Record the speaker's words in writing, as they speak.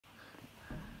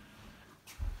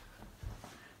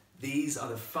These are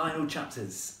the final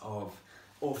chapters of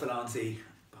Awful Auntie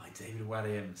by David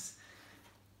Walliams.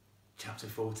 Chapter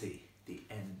 40, The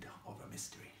End of a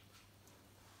Mystery.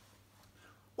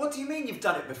 "What do you mean you've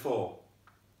done it before?"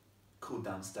 called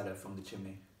down Stella from the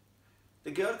chimney.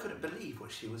 The girl couldn't believe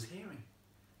what she was hearing.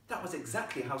 That was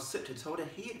exactly how Soot had told her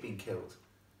he had been killed.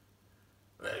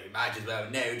 "Well, you might as well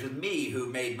know it was me who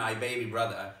made my baby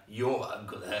brother, your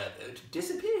Uncle Herbert,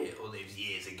 disappear all those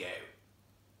years ago,"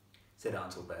 said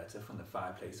Aunt Alberta from the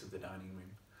fireplace of the dining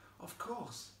room. "Of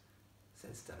course,"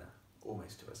 said Stella,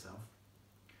 almost to herself.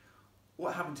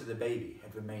 What happened to the baby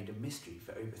had remained a mystery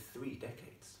for over 3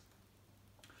 decades.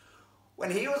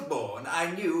 "When he was born, I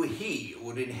knew he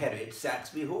would inherit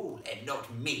Saxby Hall and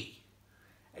not me,"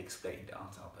 explained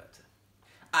Aunt Alberta.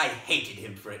 "I hated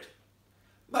him for it,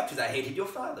 much as I hated your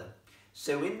father.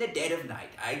 So in the dead of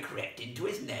night, I crept into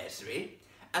his nursery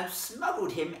and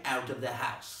smuggled him out of the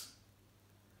house."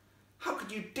 "How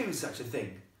could you do such a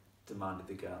thing?" demanded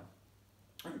the girl.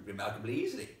 "Remarkably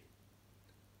easily,"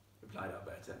 replied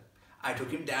Alberta. "I took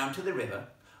him down to the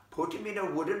river, put him in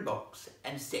a wooden box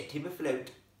and set him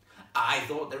afloat. I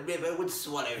thought the river would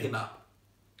swallow him up.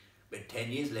 But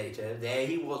 10 years later, there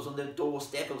he was on the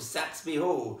doorstep of Saxby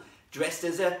Hall, dressed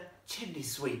as a chimney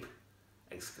sweep,"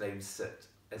 exclaimed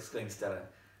Stella.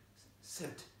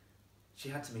 "Soot. She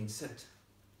had to mean Soot."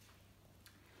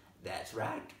 "That's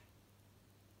right."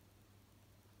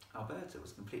 Alberta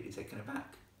was completely taken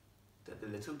aback that the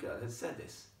little girl had said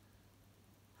this.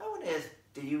 "How on earth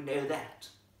do you know that?"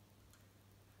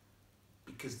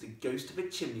 "Because the ghost of a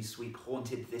chimney sweep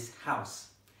haunted this house."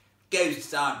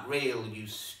 "Ghosts aren't real, you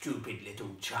stupid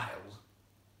little child."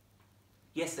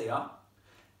 "Yes, they are.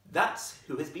 That's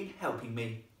who has been helping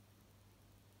me."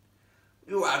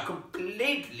 "You are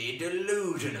completely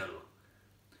delusional."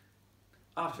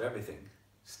 After everything,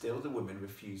 still the woman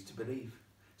refused to believe.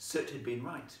 Soot had been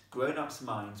right. Grown-ups'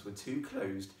 minds were too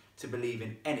closed to believe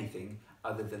in anything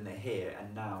other than the here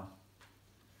and now.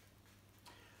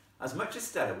 As much as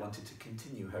Stella wanted to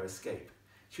continue her escape,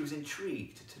 she was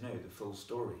intrigued to know the full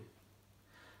story.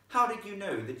 "How did you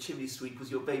know the chimney sweep was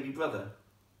your baby brother?"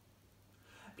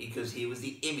 "Because he was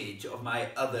the image of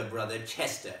my other brother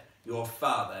Chester, your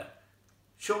father.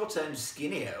 Shorter and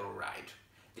skinnier, all right.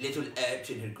 The little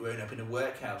urchin had grown up in a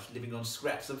workhouse living on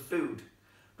scraps of food.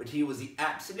 But he was the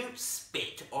absolute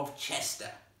spit of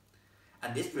Chester.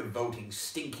 And this revolting,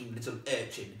 stinking little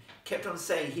urchin kept on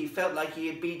saying he felt like he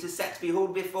had been to Saxby Hall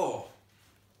before.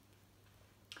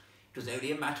 It was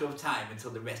only a matter of time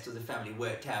until the rest of the family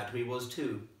worked out who he was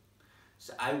too.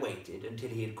 So I waited until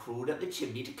he had crawled up the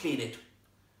chimney to clean it,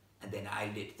 and then I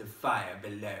lit the fire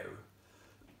below."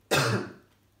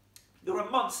 "You're a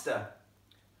monster."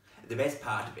 "The best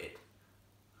part of it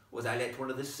was I let one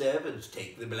of the servants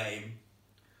take the blame."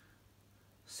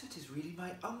 "Soot is really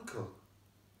my uncle,"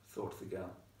 thought the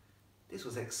girl. This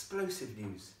was explosive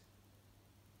news.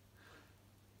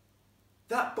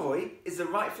 "That boy is the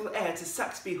rightful heir to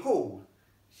Saxby Hall,"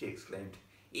 she exclaimed.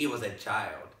 "He was a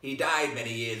child. He died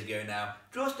many years ago now.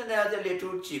 Just another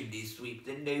little chimney sweep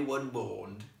that no one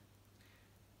mourned."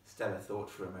 Stella thought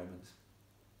for a moment.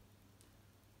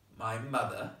 "My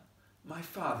mother, my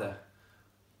father,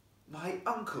 my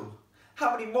uncle.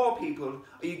 How many more people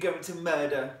are you going to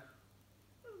murder?"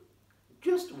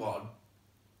 "Just one,"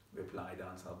 replied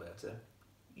Aunt Alberta.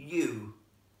 "You."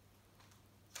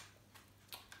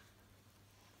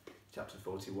 Chapter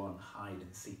 41, Hide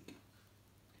and Seek.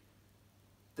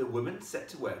 The woman set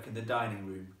to work in the dining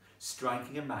room,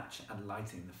 striking a match and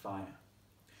lighting the fire.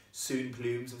 Soon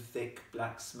plumes of thick,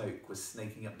 black smoke were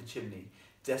snaking up the chimney.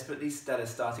 Desperately, Stella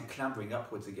started clambering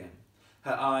upwards again.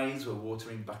 Her eyes were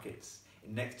watering buckets.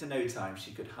 In next to no time,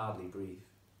 she could hardly breathe.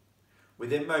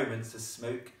 Within moments, the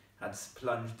smoke had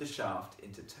plunged the shaft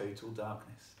into total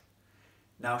darkness.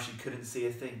 Now she couldn't see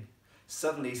a thing.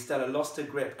 Suddenly, Stella lost her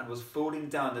grip and was falling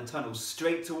down the tunnel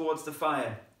straight towards the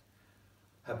fire.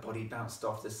 Her body bounced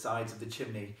off the sides of the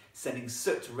chimney, sending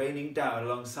soot raining down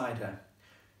alongside her.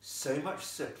 So much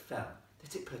soot fell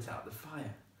that it put out the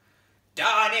fire.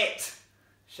 "Darn it!"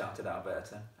 shouted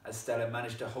Alberta, as Stella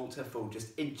managed to halt her fall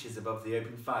just inches above the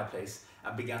open fireplace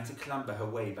and began to clamber her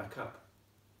way back up.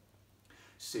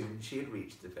 Soon she had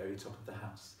reached the very top of the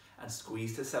house and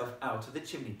squeezed herself out of the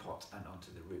chimney pot and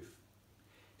onto the roof.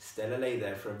 Stella lay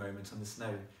there for a moment on the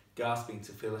snow, gasping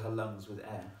to fill her lungs with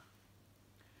air.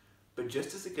 But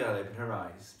just as the girl opened her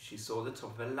eyes, she saw the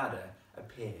top of a ladder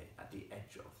appear at the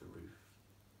edge of the roof.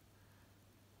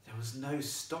 There was no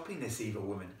stopping this evil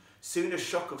woman. Soon a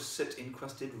shock of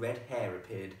soot-encrusted red hair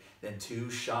appeared, then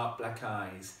 2 sharp black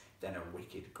eyes, then a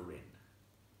wicked grin.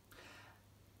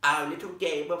 "Our little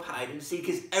game of hide and seek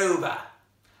is over.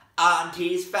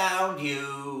 Auntie's found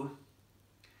you.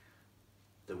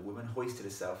 The woman hoisted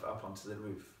herself up onto the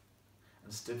roof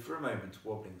and stood for a moment,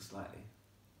 wobbling slightly.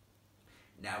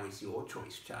 Now it's your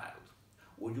choice, child.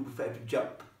 Would you prefer to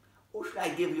jump, or should I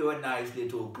give you a nice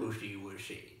little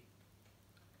pushy-wushy?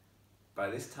 By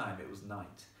this time it was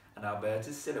night, and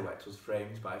Alberta's silhouette was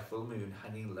framed by a full moon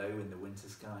hanging low in the winter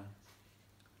sky.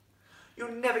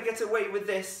 You'll never get away with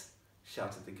this,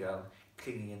 shouted the girl,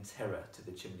 clinging in terror to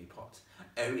the chimney pot.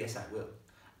 Oh yes, I will.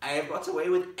 I have got away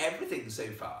with everything so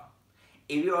far.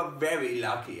 If you are very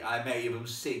lucky, I may even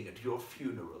sing at your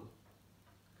funeral.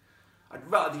 I'd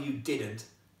rather you didn't,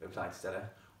 replied Stella.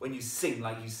 When you sing,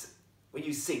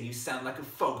 you sound like a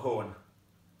foghorn.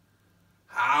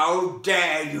 How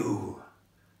dare you!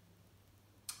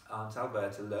 Aunt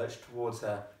Alberta lurched towards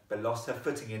her, but lost her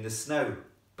footing in the snow.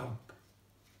 Bump!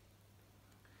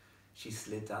 She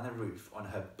slid down the roof on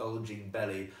her bulging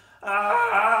belly.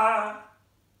 Ah!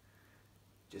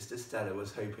 Just as Stella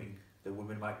was hoping the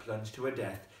woman might plunge to her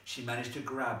death, she managed to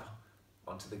grab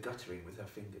onto the guttering with her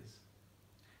fingers.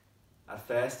 At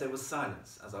first there was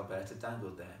silence as Alberta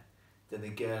dangled there. Then the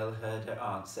girl heard her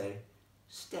aunt say,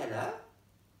 Stella?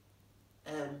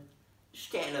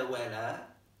 Stella Weller?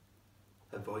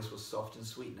 Her voice was soft and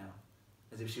sweet now,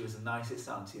 as if she was the nicest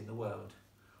auntie in the world.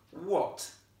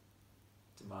 What?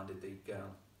 Demanded the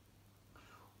girl.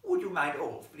 Would you mind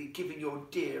awfully giving your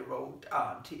dear old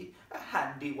auntie a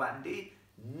handy-wandy?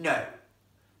 No.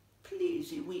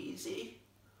 Pleasy weasy.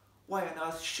 Why on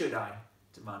earth should I?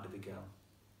 Demanded the girl.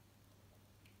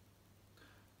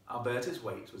 Alberta's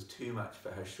weight was too much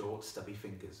for her short, stubby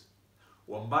fingers.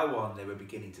 One by one, they were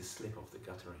beginning to slip off the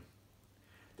guttering.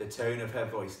 The tone of her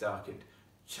voice darkened.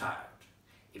 Child,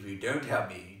 if you don't help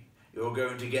me, you're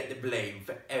going to get the blame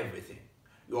for everything.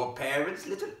 Your parents'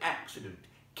 little accident,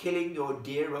 killing your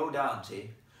dear old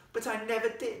auntie. But I never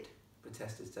did,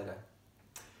 protested Stella.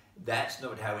 That's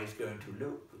not how it's going to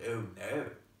look. Oh, no.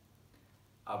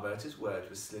 Alberta's words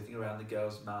were slithering around the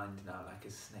girl's mind now like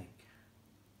a snake.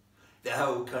 The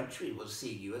whole country will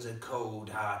see you as a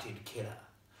cold-hearted killer.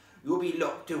 You'll be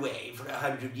locked away for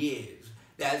 100 years.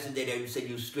 That's if they don't send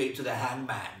you straight to the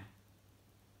hangman.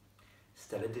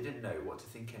 Stella didn't know what to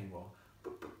think anymore.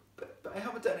 But I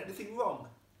haven't done anything wrong,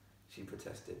 she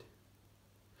protested.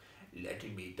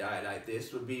 Letting me die like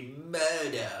this would be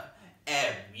murder.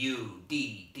 M-U-D-D-E-R.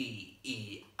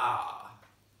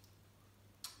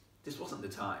 This wasn't the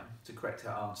time to correct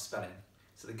her aunt's spelling,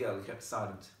 so the girl kept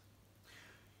silent.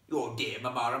 Your dear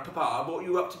Mama and Papa brought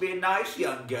you up to be a nice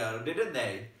young girl, didn't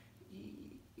they?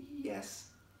 Yes.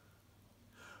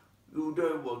 You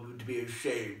don't want them to be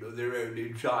ashamed of their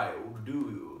only child, do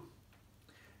you?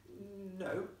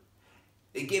 No.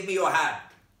 Then give me your hand,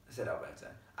 said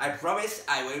Alberta. I promise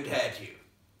I won't hurt you.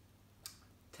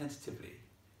 Tentatively,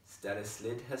 Stella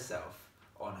slid herself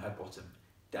on her bottom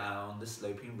down the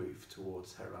sloping roof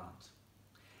towards her aunt.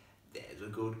 There's a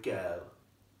good girl,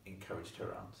 encouraged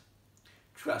her aunt.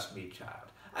 Trust me, child.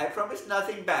 I promise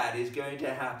nothing bad is going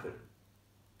to happen.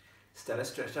 Stella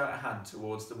stretched out her hand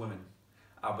towards the woman.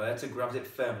 Alberta grabbed it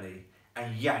firmly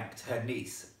and yanked her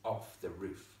niece off the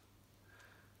roof.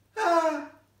 Ah!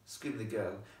 Screamed the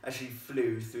girl as she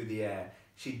flew through the air.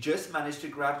 She just managed to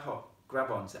grab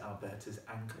onto Alberta's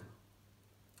ankle.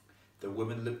 The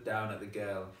woman looked down at the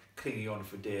girl, clinging on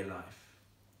for dear life.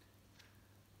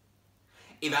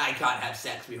 If I can't have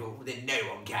sex with you, then no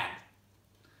one can.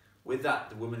 With that,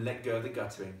 the woman let go of the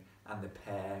guttering and the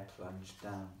pair plunged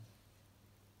down.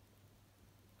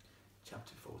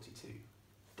 Chapter 42.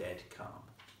 Dead calm.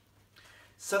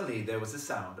 Suddenly there was the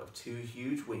sound of two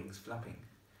huge wings flapping.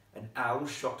 An owl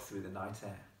shot through the night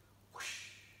air. Whoosh!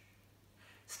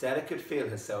 Stella could feel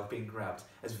herself being grabbed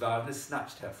as Wagner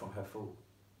snatched her from her fall.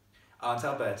 Aunt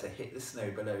Alberta hit the snow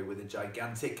below with a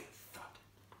gigantic thud.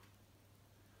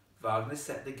 Wagner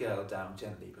set the girl down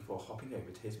gently before hopping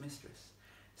over to his mistress.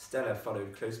 Stella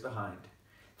followed close behind.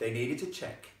 They needed to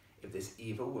check if this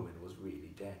evil woman was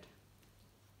really dead.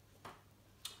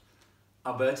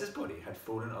 Alberta's body had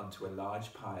fallen onto a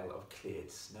large pile of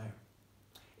cleared snow.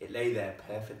 It lay there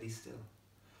perfectly still.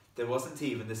 There wasn't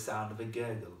even the sound of a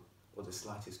gurgle or the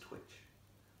slightest twitch.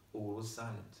 All was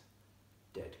silent,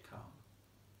 dead calm.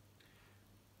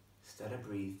 Stella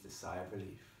breathed a sigh of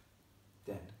relief.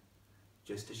 Then,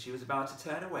 just as she was about to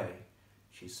turn away,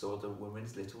 she saw the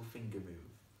woman's little finger move.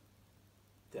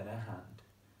 Then her hand,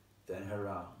 then her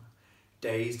arm.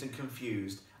 Dazed and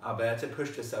confused, Alberta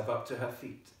pushed herself up to her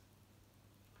feet.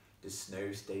 The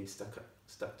snow stayed stuck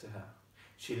to her.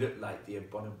 She looked like the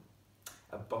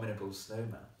abominable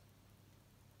snowman,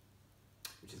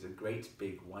 which is a great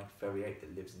big white furry ape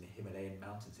that lives in the Himalayan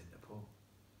mountains in Nepal.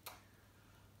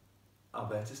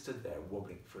 Alberta stood there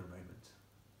wobbling for a moment,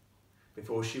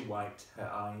 before she wiped her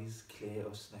eyes clear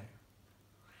of snow.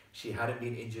 She hadn't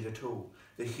been injured at all.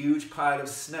 The huge pile of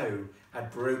snow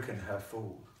had broken her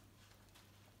fall.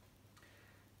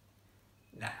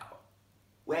 "Now,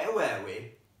 where were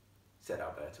we?" said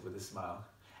Alberta with a smile.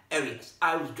 "Oh yes,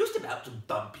 I was just about to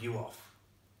bump you off."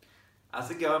 As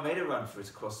the girl made a run for it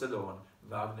across the lawn,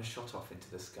 Wagner shot off into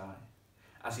the sky.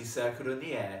 As he circled in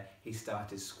the air, he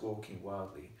started squawking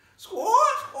wildly.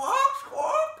 "Squawk, squawk,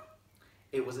 squawk!"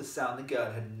 It was a sound the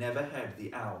girl had never heard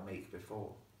the owl make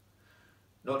before.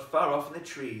 Not far off in the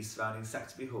trees surrounding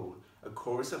Saxby Hall, a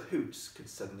chorus of hoots could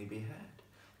suddenly be heard.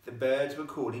 The birds were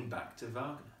calling back to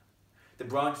Wagner. The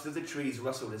branches of the trees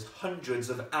rustled as hundreds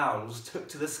of owls took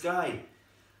to the sky.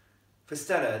 For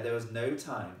Stella, there was no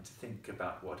time to think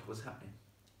about what was happening.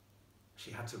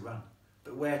 She had to run,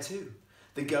 but where to?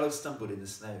 The girl stumbled in the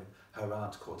snow. Her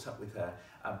aunt caught up with her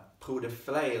and pulled a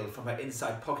flail from her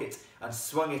inside pocket and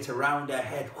swung it around her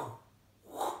head.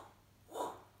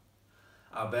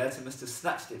 Alberta must have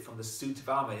snatched it from the suit of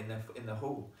armour in the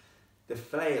hall. The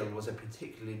flail was a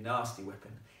particularly nasty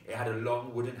weapon. It had a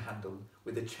long wooden handle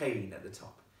with a chain at the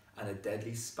top and a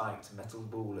deadly spiked metal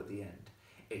ball at the end.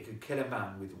 It could kill a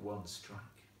man with one strike.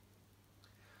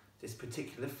 This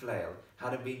particular flail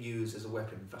hadn't been used as a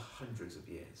weapon for hundreds of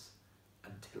years,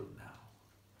 until now.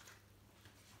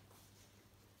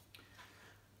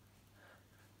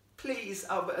 "Please,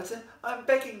 Alberta, I'm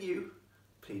begging you,"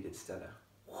 pleaded Stella.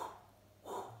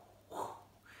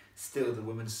 Still the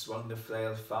woman swung the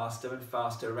flail faster and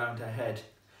faster around her head.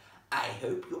 "I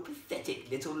hope your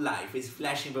pathetic little life is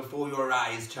flashing before your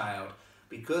eyes, child,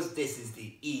 because this is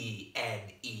the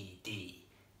E-N-E-D,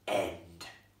 end."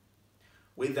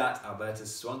 With that, Alberta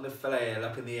swung the flail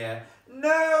up in the air.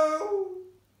 "No!"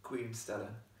 screamed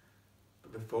Stella.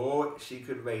 But before she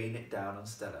could rain it down on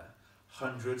Stella,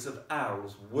 hundreds of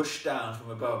owls whooshed down from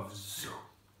above. Zoom!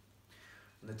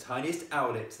 From the tiniest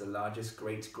owlet to the largest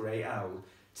great grey owl,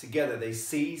 together they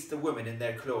seized the woman in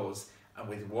their claws and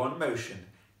with one motion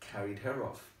carried her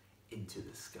off into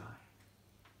the sky.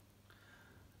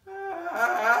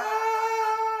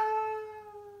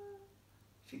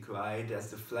 She cried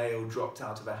as the flail dropped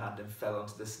out of her hand and fell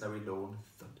onto the snowy lawn.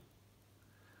 Thud.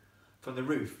 From the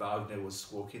roof, Wagner was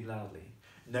squawking loudly,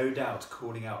 no doubt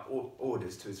calling out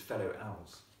orders to his fellow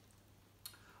owls.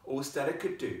 All Stella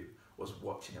could do was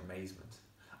watch in amazement.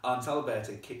 Aunt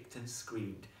Alberta kicked and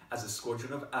screamed as a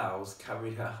squadron of owls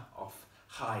carried her off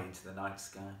high into the night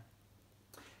sky.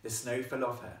 The snow fell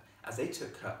off her as they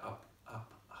took her up,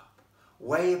 up, up,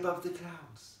 way above the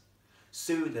clouds.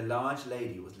 Soon the large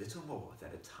lady was little more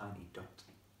than a tiny dot.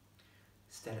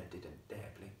 Stella didn't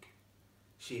dare blink.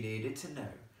 She needed to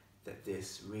know that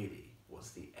this really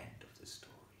was the end of the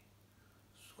story.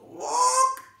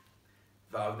 "Squawk!"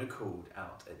 Wagner called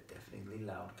out a deafeningly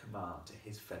loud command to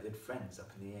his feathered friends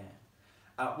up in the air.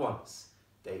 At once,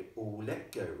 they all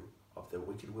let go of the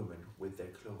wicked woman with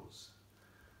their claws.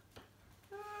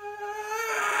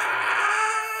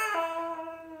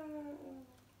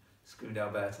 Screamed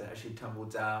Alberta as she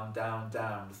tumbled down, down,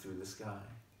 down through the sky.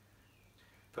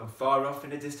 From far off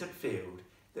in a distant field,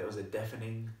 there was a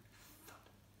deafening thud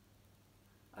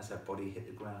as her body hit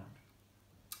the ground.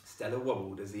 Stella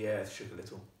wobbled as the earth shook a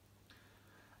little.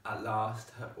 At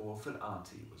last, her awful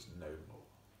auntie was no more.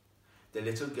 The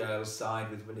little girl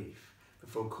sighed with relief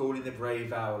before calling the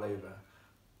brave owl over.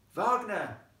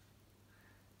 "Wagner!"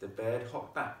 The bird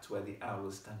hopped back to where the owl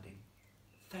was standing.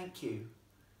 "Thank you,"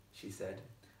 she said,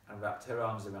 and wrapped her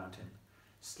arms around him.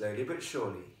 Slowly but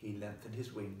surely, he lengthened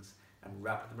his wings and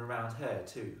wrapped them around her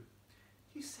too.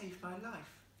 "You saved my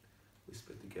life,"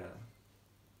 whispered the girl.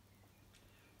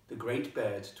 The great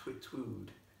bird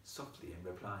twit-twooed softly in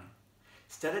reply.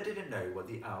 Stella didn't know what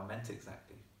the owl meant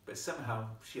exactly, but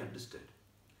somehow she understood.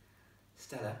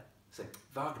 "Stella," said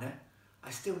Wagner,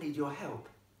 "I still need your help."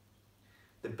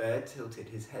 The bird tilted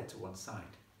his head to one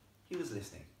side. He was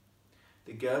listening.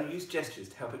 The girl used gestures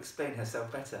to help explain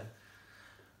herself better.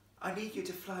 "I need you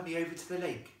to fly me over to the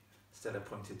lake," Stella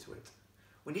pointed to it.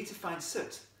 "We need to find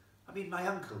Soot. My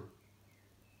uncle."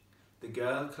 The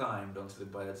girl climbed onto the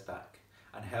bird's back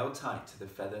and held tight to the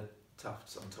feather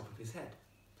tufts on top of his head.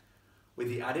 With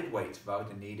the added weight,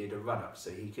 Wagner needed a run-up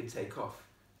so he could take off,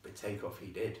 but take off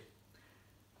he did.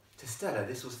 To Stella,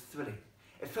 this was thrilling.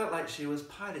 It felt like she was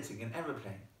piloting an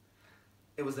aeroplane.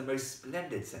 It was the most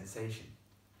splendid sensation.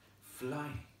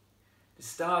 Flying. The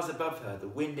stars above her, the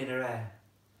wind in her hair.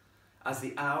 As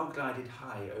the owl glided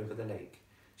high over the lake,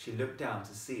 she looked down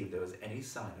to see if there was any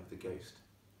sign of the ghost.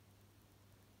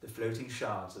 The floating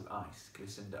shards of ice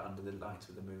glistened under the light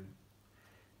of the moon.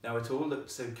 Now it all looked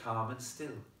so calm and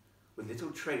still, with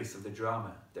little trace of the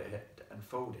drama that had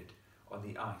unfolded on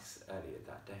the ice earlier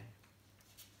that day.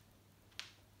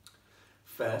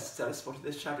 First, Stella spotted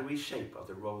the shadowy shape of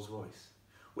the Rolls-Royce,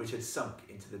 which had sunk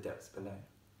into the depths below.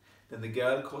 Then the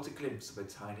girl caught a glimpse of a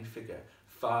tiny figure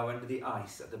far under the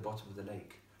ice at the bottom of the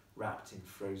lake, wrapped in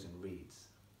frozen reeds.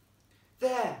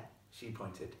 "There!" she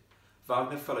pointed.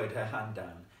 Wagner followed her hand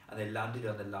down, and they landed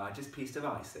on the largest piece of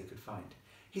ice they could find.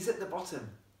 "He's at the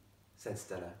bottom," said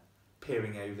Stella,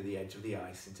 peering over the edge of the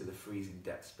ice into the freezing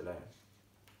depths below.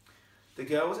 The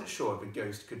girl wasn't sure if a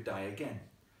ghost could die again,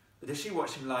 but as she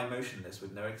watched him lie motionless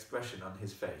with no expression on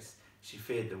his face, she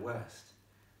feared the worst.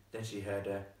 Then she heard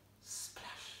a splash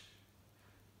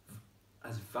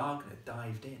as Wagner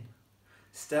dived in.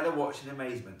 Stella watched in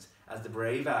amazement as the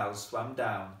brave owl swam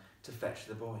down to fetch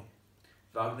the boy.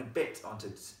 Wagner bit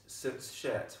onto Soot's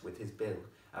shirt with his bill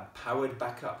and powered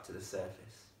back up to the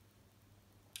surface.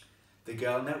 The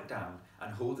girl knelt down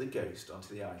and hauled the ghost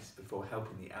onto the ice before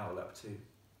helping the owl up too.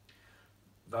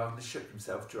 Wagner shook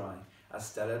himself dry as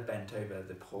Stella bent over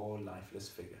the poor, lifeless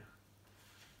figure.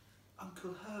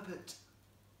 "Uncle Herbert,"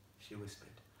 she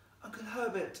whispered. "Uncle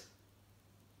Herbert."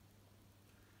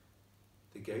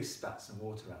 The ghost spat some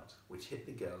water out, which hit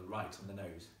the girl right on the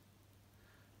nose.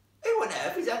 "Who on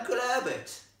earth is Uncle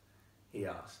Herbert?" he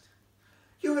asked.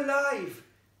 "You're alive!"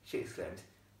 she exclaimed.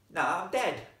 "No, I'm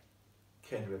dead,"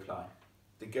 came the reply.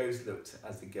 The ghost looked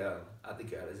at the girl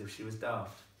as if she was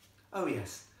daft. "Oh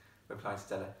yes," replied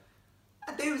Stella.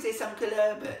 "And who's this Uncle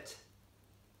Herbert?"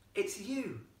 "It's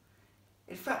you.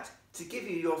 In fact, to give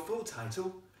you your full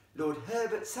title, Lord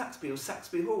Herbert Saxby of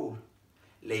Saxby Hall."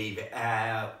 "Leave it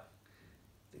out."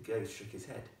 The ghost shook his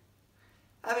head.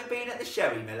 "Have you been at the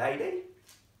sherry, my lady?"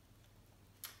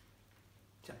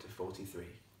 Chapter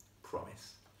 43.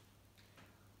 Promise.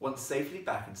 Once safely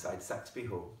back inside Saxby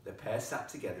Hall, the pair sat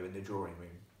together in the drawing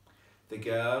room. The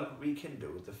girl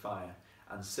rekindled the fire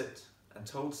and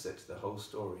told Soot the whole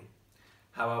story.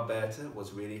 How Alberta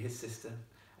was really his sister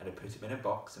and had put him in a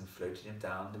box and floated him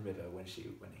down the river when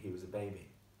he was a baby.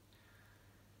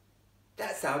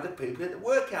 "That's how the people at the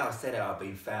workhouse said I'd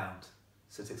been found,"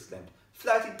 Soot exclaimed.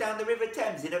 "Floated down the River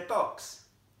Thames in a box."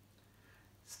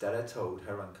 Stella told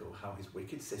her uncle how his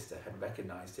wicked sister had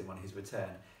recognised him on his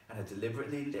return and had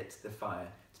deliberately lit the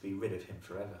fire to be rid of him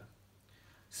forever.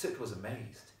 Soot was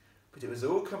amazed, but it was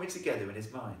all coming together in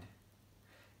his mind.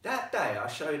 "That day I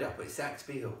showed up at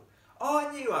Saxby Hall,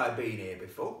 I knew I'd been here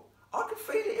before. I could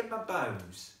feel it in my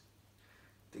bones."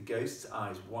 The ghost's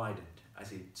eyes widened as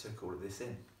he took all of this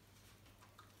in.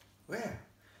 "Well,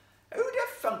 who'd have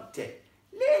funked it?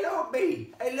 Little old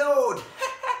me, a lord!"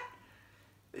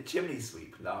 The chimney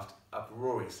sweep laughed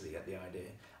uproariously at the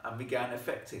idea and began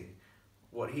affecting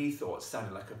what he thought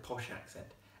sounded like a posh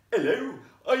accent. "Hello,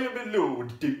 I am a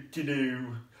lord, don't you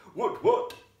know?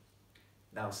 What?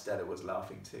 Now Stella was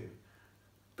laughing too.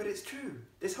 "But it's true,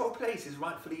 this whole place is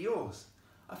rightfully yours.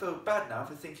 I feel bad now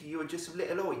for thinking you were just some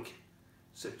little oik."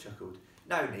 Soot chuckled.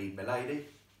 "No need, my lady.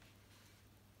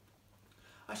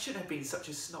 I shouldn't have been such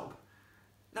a snob.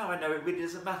 Now I know it really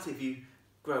doesn't matter if you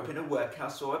grow up in a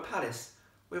workhouse or a palace.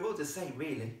 We're all the same,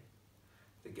 really."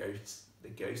 The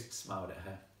ghost smiled at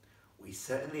her. "We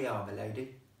certainly are, my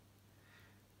lady."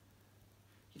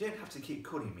 "You don't have to keep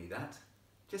calling me that.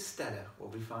 Just Stella will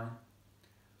be fine."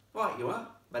 "Right you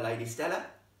are, my lady Stella."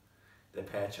 The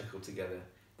pair chuckled together.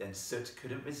 Then Soot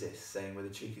couldn't resist saying with a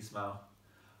cheeky smile,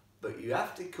 "But you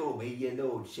have to call me your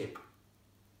lordship."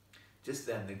 Just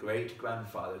then the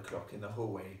great-grandfather clock in the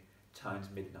hallway chimed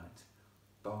midnight.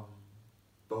 Bong,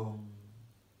 bong,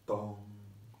 bong,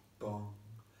 bong,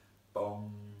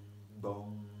 bong,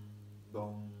 bong,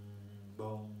 bong,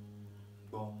 bong,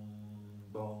 bong,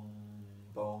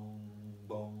 bong, bong,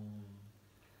 bong.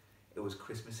 It was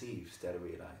Christmas Eve, Stella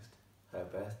realised, her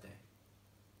birthday.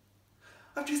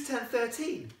 "I've just turned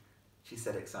 13, she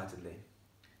said excitedly.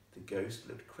 The ghost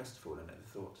looked crestfallen at the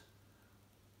thought.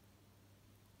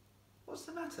 "What's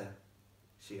the matter?"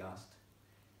 she asked.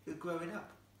 "You're growing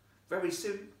up. Very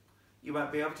soon you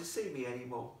won't be able to see me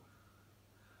anymore."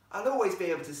 "I'll always be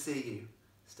able to see you,"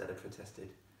 Stella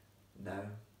protested. "No,"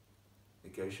 the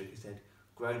ghost shook his head.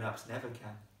 "Grown-ups never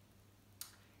can."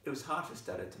 It was hard for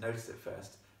Stella to notice at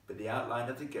first, but the outline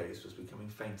of the ghost was becoming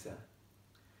fainter.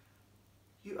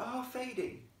 "You are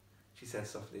fading," she said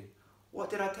softly. "What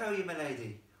did I tell you, my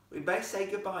lady? We may say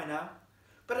goodbye now."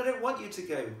 "But I don't want you to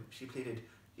go," she pleaded.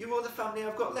 "You're all the family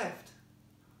I've got left."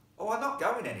 "Oh, I'm not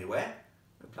going anywhere,"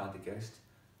 replied the ghost.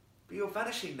 "But you're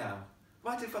vanishing now,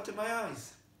 right in front of my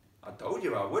eyes." "I told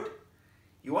you I would.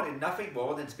 You wanted nothing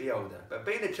more than to be older, but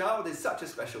being a child is such a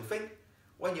special thing.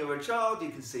 When you're a child, you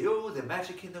can see all the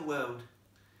magic in the world."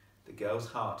 The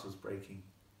girl's heart was breaking.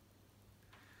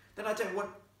 then I don't want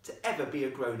to ever be a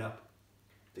grown-up.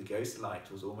 The ghost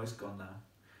light was almost gone now.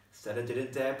 Stella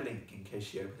didn't dare blink in case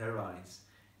she opened her eyes.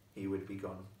 He would be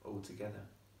gone altogether.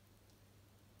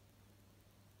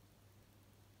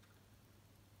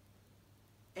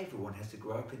 Everyone has to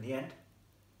grow up in the end,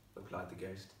 replied the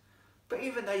ghost. But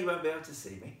even though you won't be able to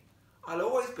see me, I'll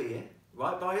always be here,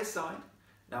 right by your side.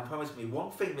 Now promise me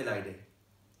one thing, milady.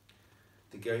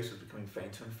 The ghost was becoming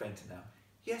fainter and fainter now.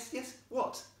 Yes, yes,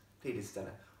 what? Pleaded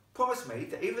Stella. Promise me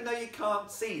that even though you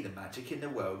can't see the magic in the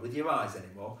world with your eyes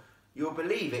anymore, you'll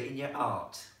believe it in your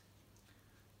heart.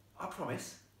 I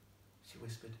promise, she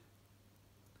whispered.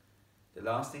 The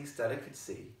last thing Stella could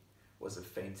see was the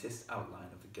faintest outline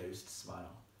of the ghost's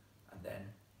smile, and then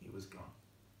he was gone.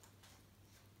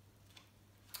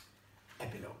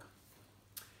 Epilogue.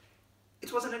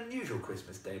 It was an unusual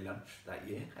Christmas Day lunch that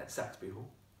year at Saxby Hall.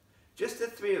 Just the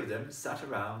three of them sat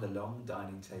around the long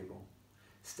dining table.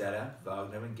 Stella,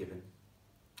 Wagner and Gibbon.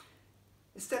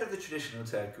 Instead of the traditional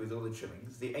turkey with all the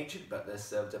trimmings, the ancient butler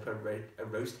served up a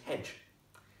roast hedge.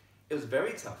 It was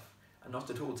very tough and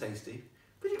not at all tasty,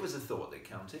 but it was a thought that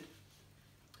counted.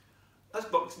 As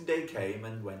Boxing Day came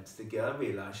and went, the girl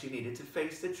realised she needed to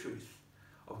face the truth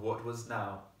of what was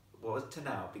to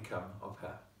now become of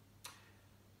her.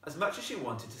 As much as she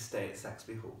wanted to stay at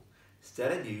Saxby Hall,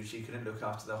 Stella knew she couldn't look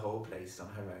after the whole place on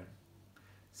her own.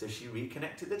 So she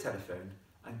reconnected the telephone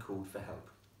and called for help.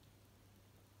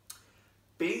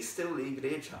 Being still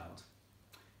legally a child,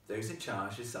 those in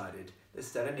charge decided that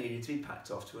Stella needed to be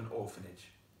packed off to an orphanage.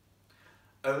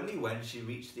 Only when she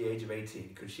reached the age of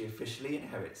 18 could she officially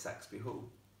inherit Saxby Hall.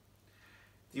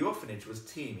 The orphanage was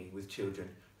teeming with children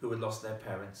who had lost their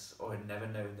parents or had never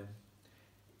known them.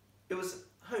 It was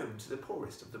home to the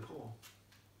poorest of the poor.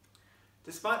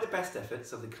 Despite the best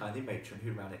efforts of the kindly matron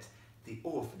who ran it, the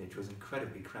orphanage was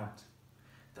incredibly cramped.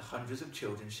 The hundreds of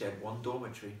children shared one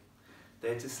dormitory. They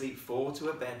had to sleep 4 to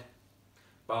a bed.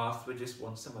 Baths were just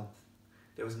once a month.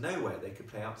 There was nowhere they could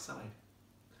play outside.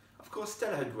 Of course,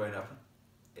 Stella had grown up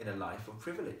in a life of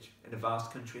privilege in a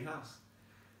vast country house.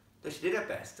 Though she did her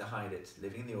best to hide it,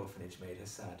 living in the orphanage made her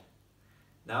sad.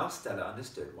 Now Stella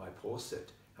understood why poor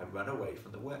Soot had run away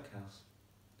from the workhouse.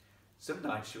 Some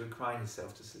nights she would cry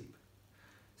herself to sleep.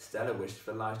 Stella wished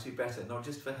for life to be better, not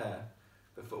just for her,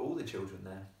 but for all the children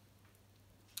there.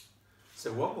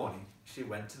 So one morning she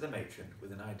went to the matron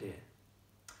with an idea.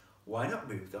 Why not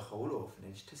move the whole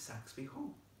orphanage to Saxby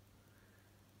Hall?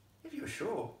 If you're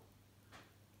sure.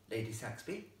 Lady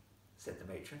Saxby, said the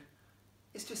matron.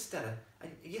 It's just Stella,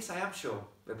 and yes, I am sure,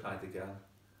 replied the girl.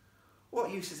 What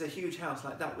use is a huge house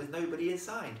like that with nobody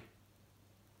inside?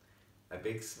 A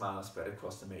big smile spread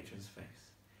across the matron's face.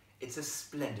 It's a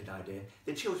splendid idea.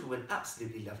 The children will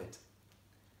absolutely love it.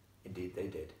 Indeed they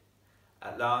did.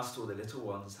 At last all the little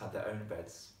ones had their own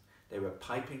beds. They were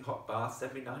piping hot baths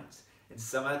every night. In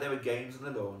summer there were games on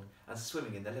the lawn and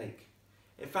swimming in the lake.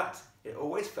 In fact, it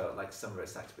always felt like summer at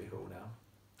Saxby Hall now.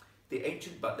 The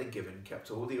ancient butler Gibbon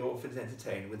kept all the orphans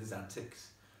entertained with his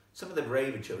antics. Some of the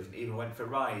braver children even went for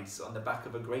rides on the back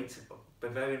of a great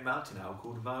Bavarian mountain owl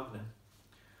called Wagner.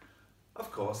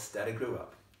 Of course, Stella grew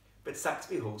up, but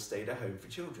Saxby Hall stayed a home for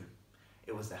children.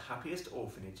 It was the happiest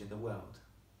orphanage in the world.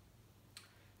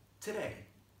 Today,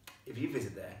 if you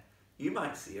visit there, you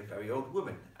might see a very old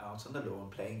woman out on the lawn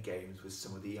playing games with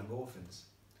some of the young orphans.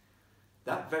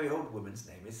 That very old woman's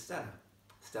name is Stella,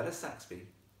 Stella Saxby.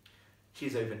 She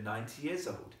is over 90 years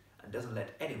old and doesn't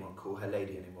let anyone call her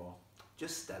lady anymore.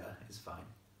 Just Stella is fine.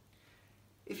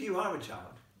 If you are a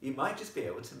child, you might just be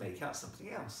able to make out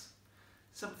something else.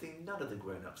 Something none of the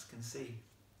grown-ups can see.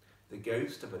 The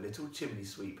ghost of a little chimney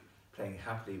sweep playing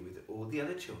happily with all the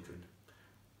other children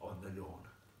on the lawn.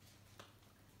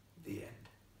 The end.